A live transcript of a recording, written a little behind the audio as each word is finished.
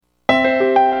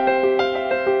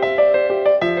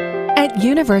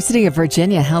University of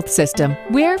Virginia Health System,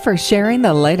 we're for sharing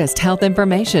the latest health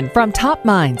information from top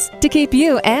minds to keep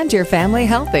you and your family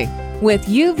healthy. With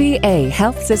UVA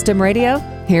Health System Radio,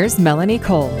 here's Melanie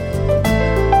Cole.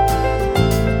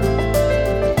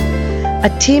 A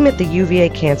team at the UVA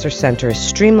Cancer Center is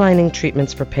streamlining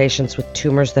treatments for patients with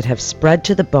tumors that have spread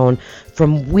to the bone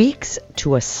from weeks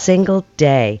to a single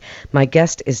day. My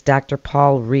guest is Dr.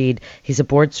 Paul Reed. He's a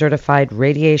board-certified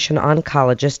radiation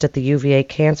oncologist at the UVA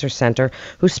Cancer Center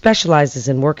who specializes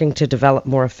in working to develop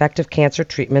more effective cancer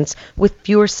treatments with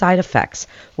fewer side effects.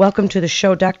 Welcome to the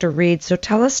show, Dr. Reed. So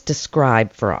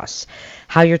describe for us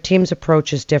how your team's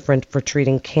approach is different for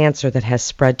treating cancer that has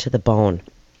spread to the bone.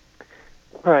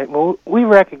 Right. Well, we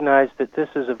recognize that this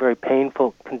is a very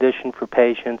painful condition for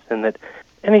patients and that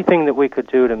anything that we could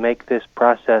do to make this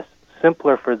process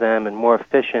simpler for them and more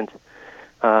efficient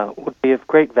would be of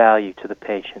great value to the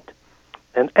patient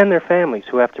and their families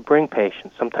who have to bring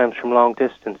patients, sometimes from long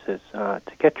distances, to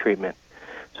get treatment.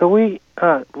 So we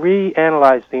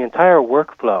reanalyzed the entire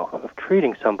workflow of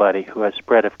treating somebody who has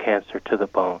spread of cancer to the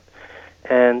bone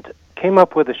and came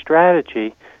up with a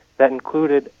strategy that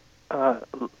included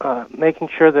making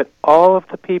sure that all of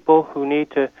the people who need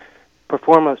to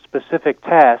perform a specific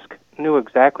task knew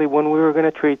exactly when we were going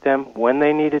to treat them, when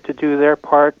they needed to do their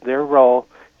part, their role.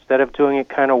 Instead of doing it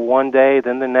kind of one day,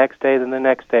 then the next day, then the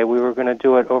next day, we were going to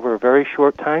do it over a very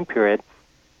short time period,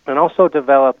 and also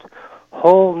developed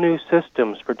whole new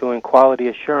systems for doing quality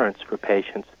assurance for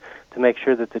patients to make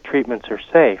sure that the treatments are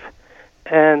safe.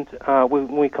 And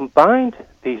when we combined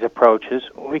these approaches,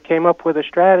 we came up with a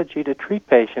strategy to treat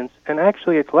patients, and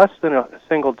actually it's less than a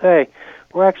single day.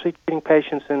 We're actually treating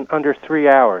patients in under 3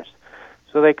 hours.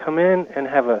 So they come in and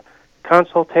have a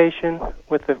consultation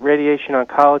with the radiation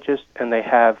oncologist, and they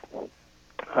have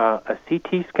a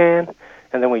CT scan,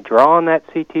 and then we draw on that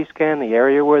CT scan the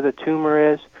area where the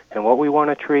tumor is and what we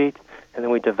want to treat, and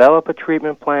then we develop a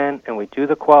treatment plan, and we do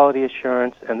the quality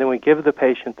assurance, and then we give the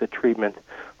patient the treatment,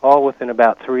 all within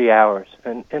about 3 hours.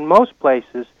 And in most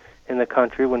places in the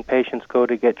country, when patients go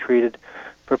to get treated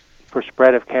for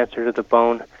spread of cancer to the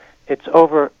bone, it's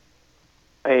over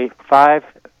a 5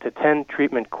 to 10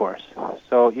 treatment course.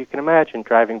 So you can imagine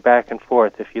driving back and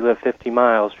forth if you live 50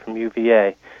 miles from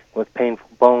UVA with painful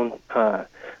bone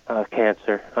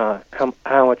cancer,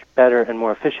 how much better and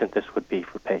more efficient this would be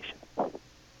for patients.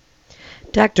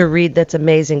 Dr. Reed, that's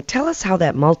amazing. Tell us how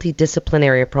that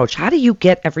multidisciplinary approach, how do you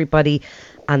get everybody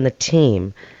on the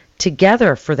team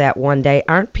together for that one day?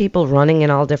 Aren't people running in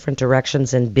all different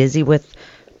directions and busy with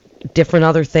different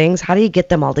other things? How do you get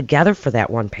them all together for that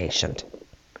one patient?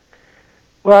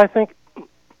 Well, I think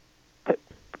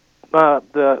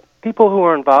the people who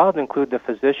are involved include the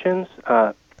physicians,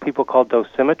 people called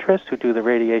dosimetrists who do the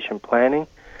radiation planning,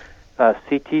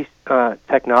 CT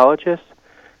technologists,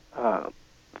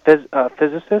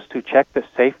 physicists who check the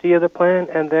safety of the plan,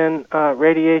 and then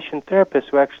radiation therapists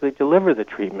who actually deliver the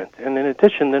treatment. And in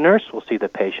addition, the nurse will see the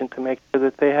patient to make sure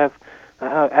that they have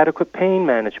adequate pain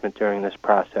management during this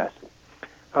process.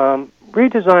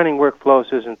 Redesigning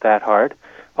workflows isn't that hard.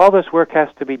 All this work has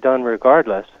to be done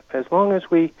regardless, as long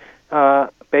as we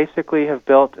basically have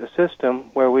built a system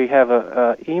where we have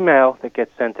a email that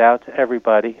gets sent out to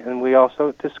everybody, and we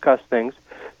also discuss things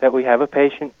that we have a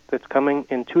patient that's coming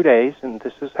in 2 days, and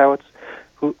this is how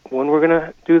when we're going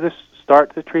to do this,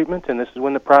 start the treatment, and this is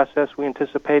when the process we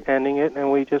anticipate ending it,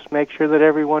 and we just make sure that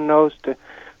everyone knows to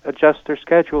adjust their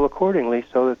schedule accordingly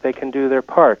so that they can do their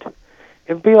part.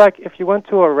 It would be like if you went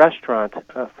to a restaurant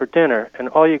for dinner, and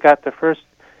all you got the first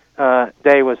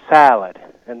day was salad,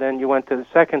 and then you went to the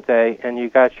second day and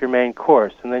you got your main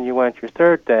course, and then you went your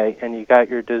third day and you got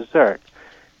your dessert.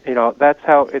 You know, that's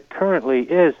how it currently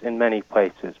is in many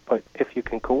places. But if you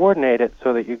can coordinate it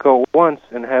so that you go once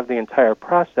and have the entire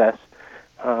process,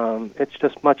 it's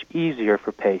just much easier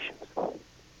for patients.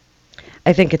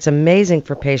 I think it's amazing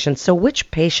for patients. So which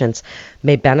patients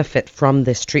may benefit from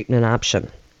this treatment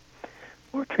option?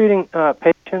 We're treating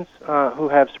patients who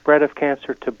have spread of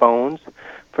cancer to bones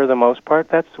for the most part.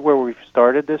 That's where we've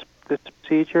started this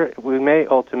procedure. We may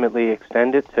ultimately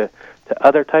extend it to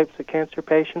other types of cancer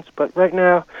patients, but right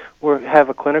now we have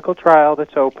a clinical trial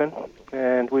that's open,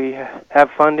 and we have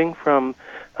funding from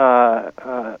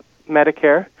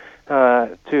Medicare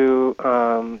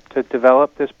to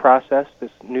develop this process,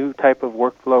 this new type of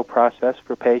workflow process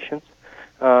for patients.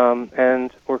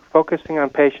 And we're focusing on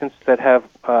patients that have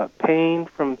pain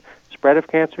from spread of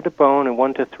cancer to bone in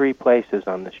 1 to 3 places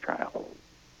on this trial.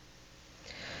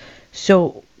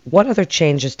 So what other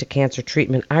changes to cancer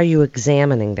treatment are you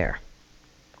examining there?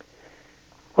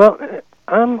 Well,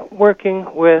 I'm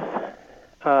working with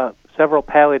several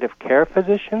palliative care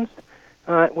physicians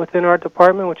within our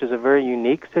department, which is a very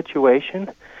unique situation.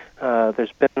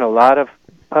 There's been a lot of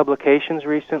publications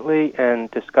recently and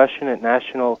discussion at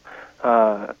national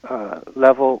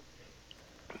level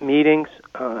meetings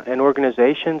and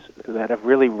organizations that have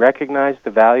really recognized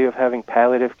the value of having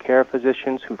palliative care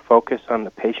physicians who focus on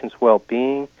the patient's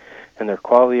well-being and their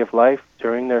quality of life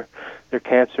during their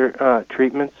cancer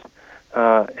treatments.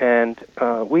 And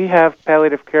we have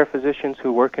palliative care physicians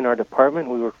who work in our department.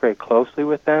 We work very closely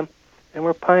with them. And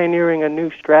we're pioneering a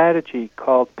new strategy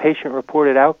called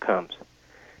patient-reported outcomes.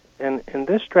 And in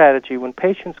this strategy, when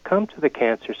patients come to the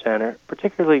cancer center,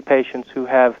 particularly patients who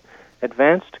have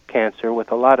advanced cancer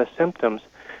with a lot of symptoms,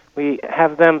 we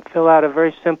have them fill out a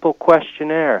very simple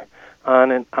questionnaire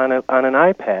on an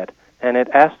iPad. And it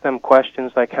asks them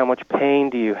questions like how much pain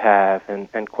do you have,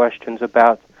 and questions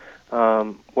about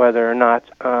whether or not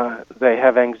they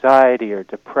have anxiety or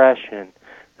depression,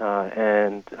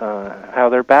 and how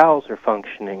their bowels are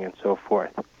functioning and so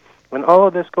forth. And all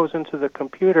of this goes into the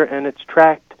computer, and it's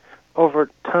tracked over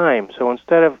time. So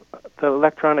instead of the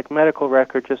electronic medical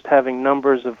record just having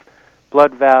numbers of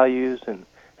blood values and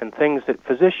things that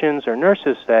physicians or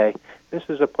nurses say, this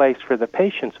is a place for the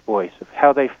patient's voice of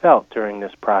how they felt during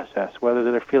this process, whether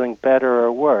they're feeling better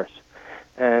or worse.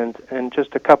 And in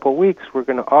just a couple weeks, we're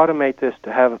going to automate this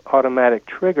to have automatic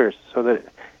triggers so that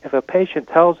if a patient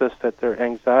tells us that their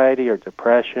anxiety or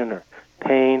depression or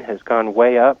pain has gone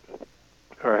way up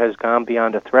or has gone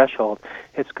beyond a threshold,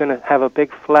 it's going to have a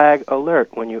big flag alert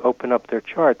when you open up their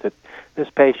chart that this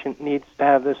patient needs to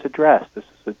have this addressed. This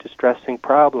is a distressing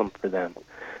problem for them.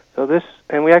 So this,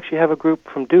 and we actually have a group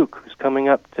from Duke who's coming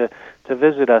up to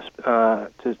visit us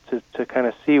to kind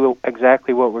of see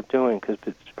exactly what we're doing, because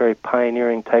it's a very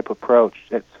pioneering type approach.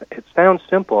 It sounds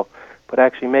simple, but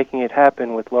actually making it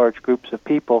happen with large groups of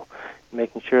people,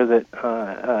 making sure that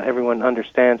everyone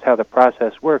understands how the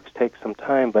process works takes some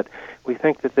time, but we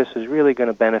think that this is really going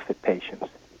to benefit patients.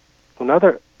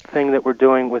 Another thing that we're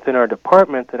doing within our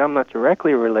department that I'm not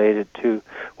directly related to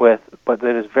with, but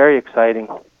that is very exciting,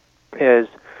 is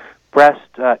breast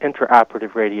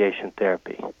intraoperative radiation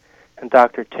therapy. And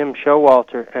Dr. Tim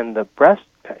Showalter and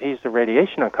he's the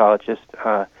radiation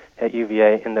oncologist at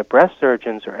UVA, and the breast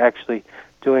surgeons are actually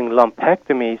doing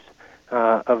lumpectomies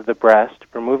of the breast,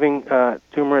 removing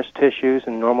tumorous tissues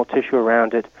and normal tissue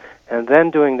around it, and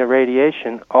then doing the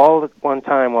radiation all at one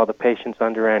time while the patient's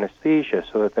under anesthesia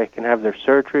so that they can have their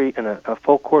surgery and a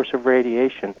full course of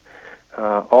radiation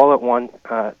all at one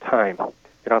time.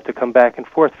 You don't have to come back and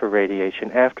forth for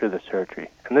radiation after the surgery.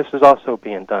 And this is also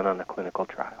being done on a clinical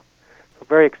trial. So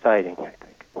very exciting, I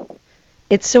think.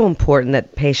 It's so important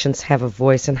that patients have a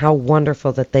voice, and how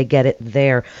wonderful that they get it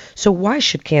there. So why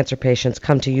should cancer patients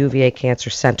come to UVA Cancer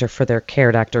Center for their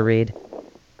care, Dr. Reed?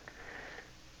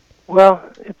 Well,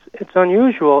 it's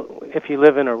unusual if you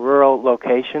live in a rural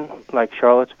location like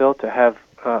Charlottesville to have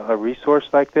a resource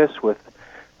like this with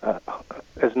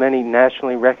as many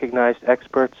nationally recognized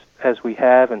experts as we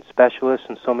have and specialists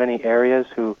in so many areas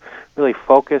who really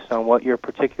focus on what your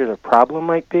particular problem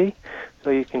might be. So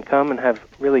you can come and have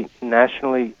really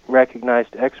nationally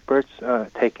recognized experts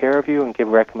take care of you and give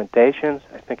recommendations.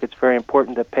 I think it's very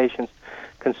important that patients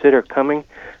consider coming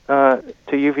to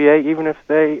UVA even if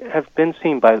they have been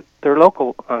seen by their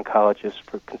local oncologist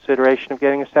for consideration of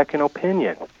getting a second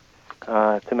opinion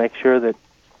to make sure that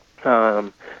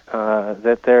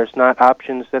that there's not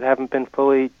options that haven't been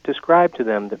fully described to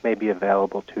them that may be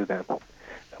available to them.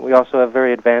 We also have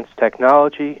very advanced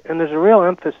technology, and there's a real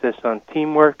emphasis on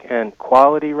teamwork and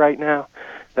quality right now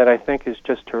that I think is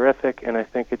just terrific, and I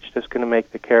think it's just going to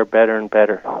make the care better and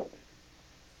better.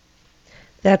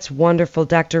 That's wonderful,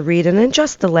 Dr. Reed. And in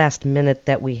just the last minute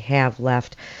that we have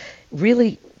left,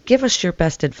 really give us your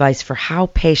best advice for how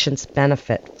patients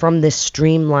benefit from this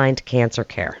streamlined cancer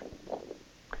care.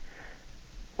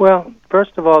 Well,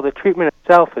 first of all, the treatment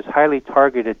itself is highly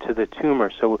targeted to the tumor,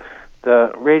 so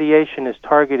the radiation is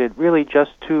targeted really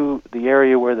just to the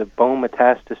area where the bone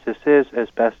metastasis is as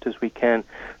best as we can,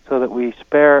 so that we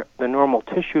spare the normal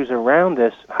tissues around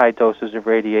this high doses of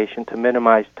radiation to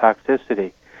minimize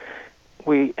toxicity.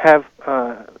 We have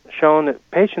shown that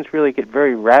patients really get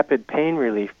very rapid pain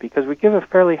relief because we give a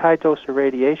fairly high dose of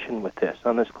radiation with this.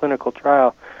 On this clinical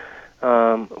trial,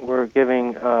 we're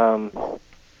giving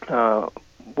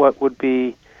what would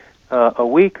be a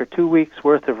week or 2 weeks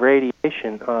worth of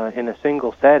radiation in a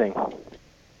single setting.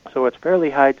 So it's fairly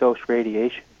high-dose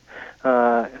radiation.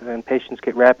 And patients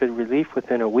get rapid relief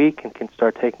within a week and can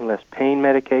start taking less pain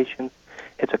medications.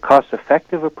 It's a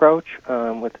cost-effective approach.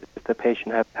 If the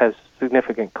patient has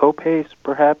significant copays,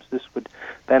 perhaps this would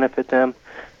benefit them.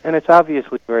 And it's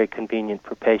obviously very convenient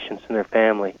for patients and their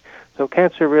family. So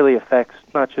cancer really affects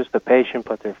not just the patient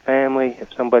but their family.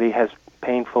 If somebody has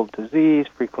painful disease,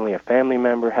 frequently a family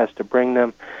member has to bring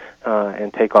them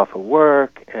and take off of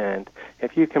work. And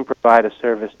if you can provide a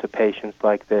service to patients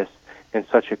like this in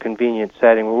such a convenient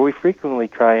setting, where we frequently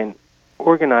try and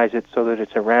organize it so that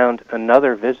it's around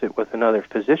another visit with another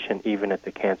physician, even at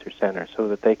the cancer center, so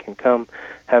that they can come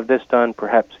have this done,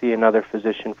 perhaps see another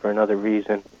physician for another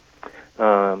reason.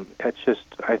 It's just,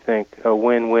 I think, a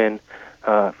win-win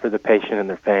for the patient and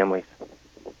their families.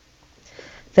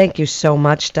 Thank you so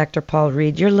much, Dr. Paul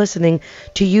Reed. You're listening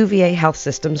to UVA Health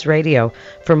Systems Radio.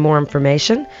 For more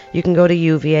information, you can go to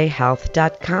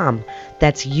uvahealth.com.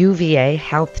 That's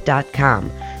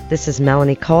uvahealth.com. This is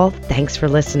Melanie Cole. Thanks for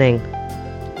listening.